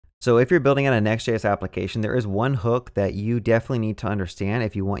So if you're building out a Next.js application, there is one hook that you definitely need to understand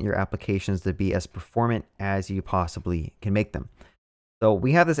if you want your applications to be as performant as you possibly can make them. So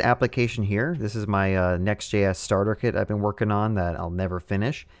we have this application here. This is my Next.js starter kit I've been working on that I'll never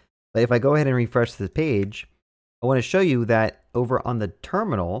finish. But if I go ahead and refresh the page, I want to show you that over on the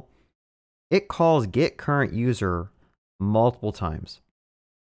terminal, it calls getCurrentUser multiple times.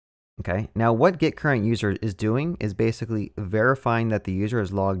 Okay, now what getCurrentUser is doing is basically verifying that the user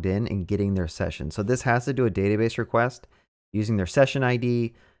is logged in and getting their session. So this has to do a database request using their session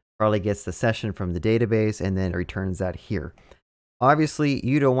ID, probably gets the session from the database, and then returns that here. Obviously,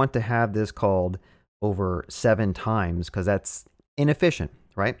 you don't want to have this called over 7 times because that's inefficient,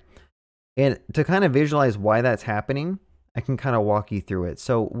 right? And to kind of visualize why that's happening, I can kind of walk you through it.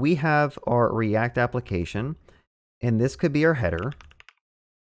 So we have our React application, and this could be our header.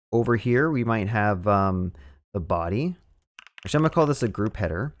 Over here, we might have the body, which I'm going to call this a group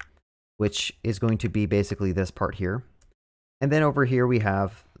header, which is going to be basically this part here. And then over here, we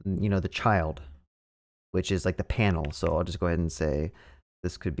have, the child, which is like the panel. So I'll just go ahead and say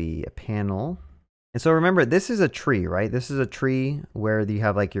this could be a panel. And so remember, this is a tree, right? This is a tree where you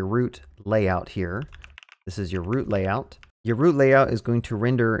have like your root layout here. This is your root layout. Your root layout is going to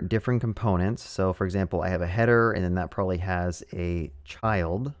render different components. So for example, I have a header, and then that probably has a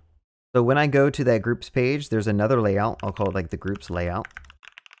child. So when I go to that groups page, there's another layout. I'll call it like the groups layout.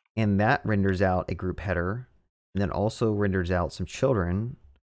 And that renders out a group header, and then also renders out some children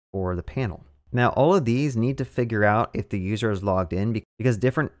for the panel. Now, all of these need to figure out if the user is logged in, because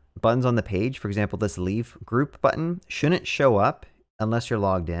different buttons on the page, for example, this leave group button shouldn't show up unless you're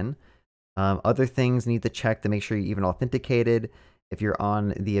logged in. Other things need to check to make sure you're even authenticated. If you're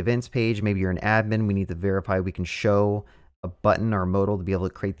on the events page, maybe you're an admin, we need to verify we can show a button or a modal to be able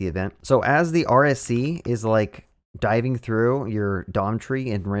to create the event. So as the RSC is like diving through your DOM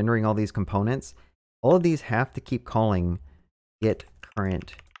tree and rendering all these components, all of these have to keep calling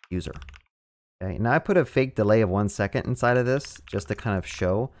getCurrentUser. Okay, now I put a fake delay of 1 second inside of this just to kind of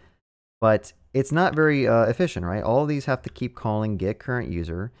show, but it's not very efficient, right? All of these have to keep calling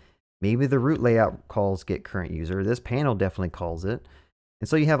getCurrentUser. Maybe the root layout calls getCurrentUser. This panel definitely calls it. And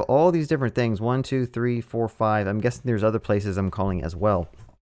so you have all these different things, 1, 2, 3, 4, 5. I'm guessing there's other places I'm calling as well.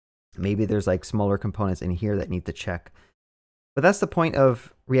 Maybe there's like smaller components in here that need to check. But that's the point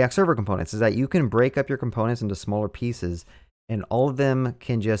of React Server components, is that you can break up your components into smaller pieces, and all of them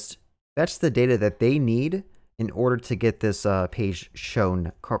can just fetch the data that they need in order to get this page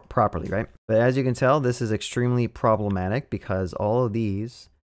shown properly, right? But as you can tell, this is extremely problematic because all of these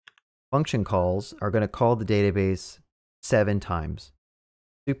function calls are going to call the database 7 times.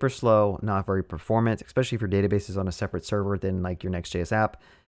 Super slow, not very performant, especially if your database is on a separate server than like your Next.js app.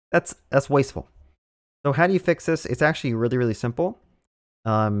 That's wasteful. So how do you fix this? It's actually really, really simple.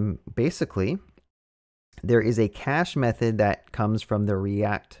 Basically, there is a cache method that comes from the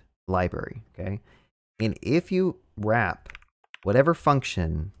React library, okay? And if you wrap whatever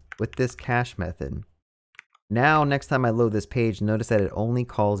function with this cache method, now next time I load this page, notice that it only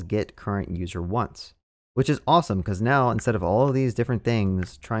calls getCurrentUser once, which is awesome because now instead of all of these different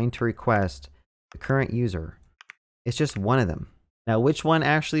things trying to request the current user, it's just one of them. Now, which one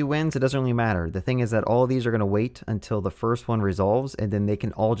actually wins, it doesn't really matter. The thing is that all of these are going to wait until the first one resolves, and then they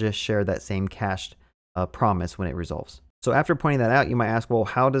can all just share that same cached promise when it resolves. So after pointing that out, you might ask, well,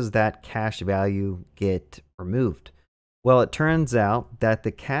 how does that cache value get removed? Well, it turns out that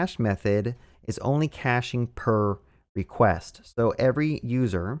the cache method is only caching per request. So every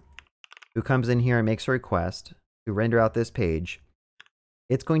user who comes in here and makes a request to render out this page,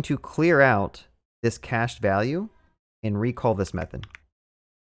 it's going to clear out this cached value and recall this method.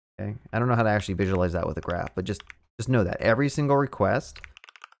 Okay, I don't know how to actually visualize that with a graph, but just know that every single request,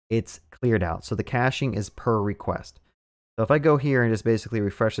 it's cleared out. So the caching is per request. So if I go here and just basically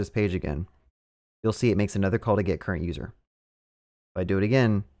refresh this page again, you'll see it makes another call to getCurrentUser. If I do it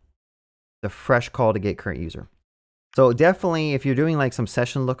again, the fresh call to getCurrentUser. So definitely, if you're doing like some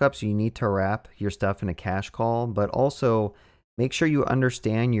session lookups, you need to wrap your stuff in a cache call, but also make sure you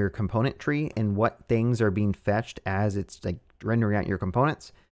understand your component tree and what things are being fetched as it's like rendering out your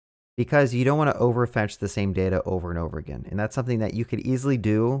components, because you don't want to overfetch the same data over and over again. And that's something that you could easily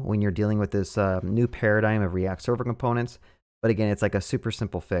do when you're dealing with this new paradigm of React Server components. But again, it's like a super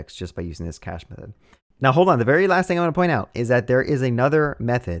simple fix just by using this cache method. Now, hold on. The very last thing I want to point out is that there is another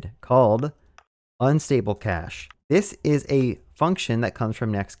method called unstable cache. This is a function that comes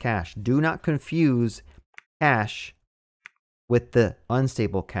from next cache. Do not confuse cache with the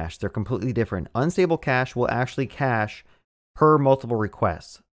unstable cache. They're completely different. Unstable cache will actually cache per multiple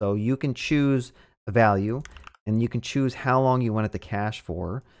requests. So you can choose a value and you can choose how long you want it to cache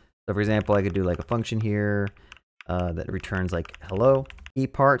for. So for example, I could do like a function here that returns like hello. Key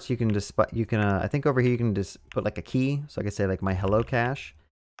parts, you can just, I think over here you can just put like a key. So I could say like my hello cache.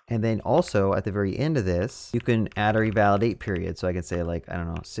 And then also at the very end of this, you can add a revalidate period. So I can say like, I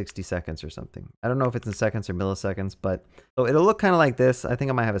don't know, 60 seconds or something. I don't know if it's in seconds or milliseconds, but so it'll look kind of like this. I think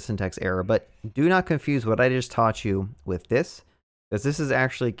I might have a syntax error, but do not confuse what I just taught you with this, because this is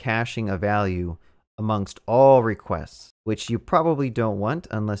actually caching a value amongst all requests, which you probably don't want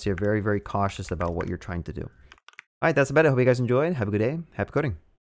unless you're very, very cautious about what you're trying to do. All right, that's about it. Hope you guys enjoyed. Have a good day. Happy coding.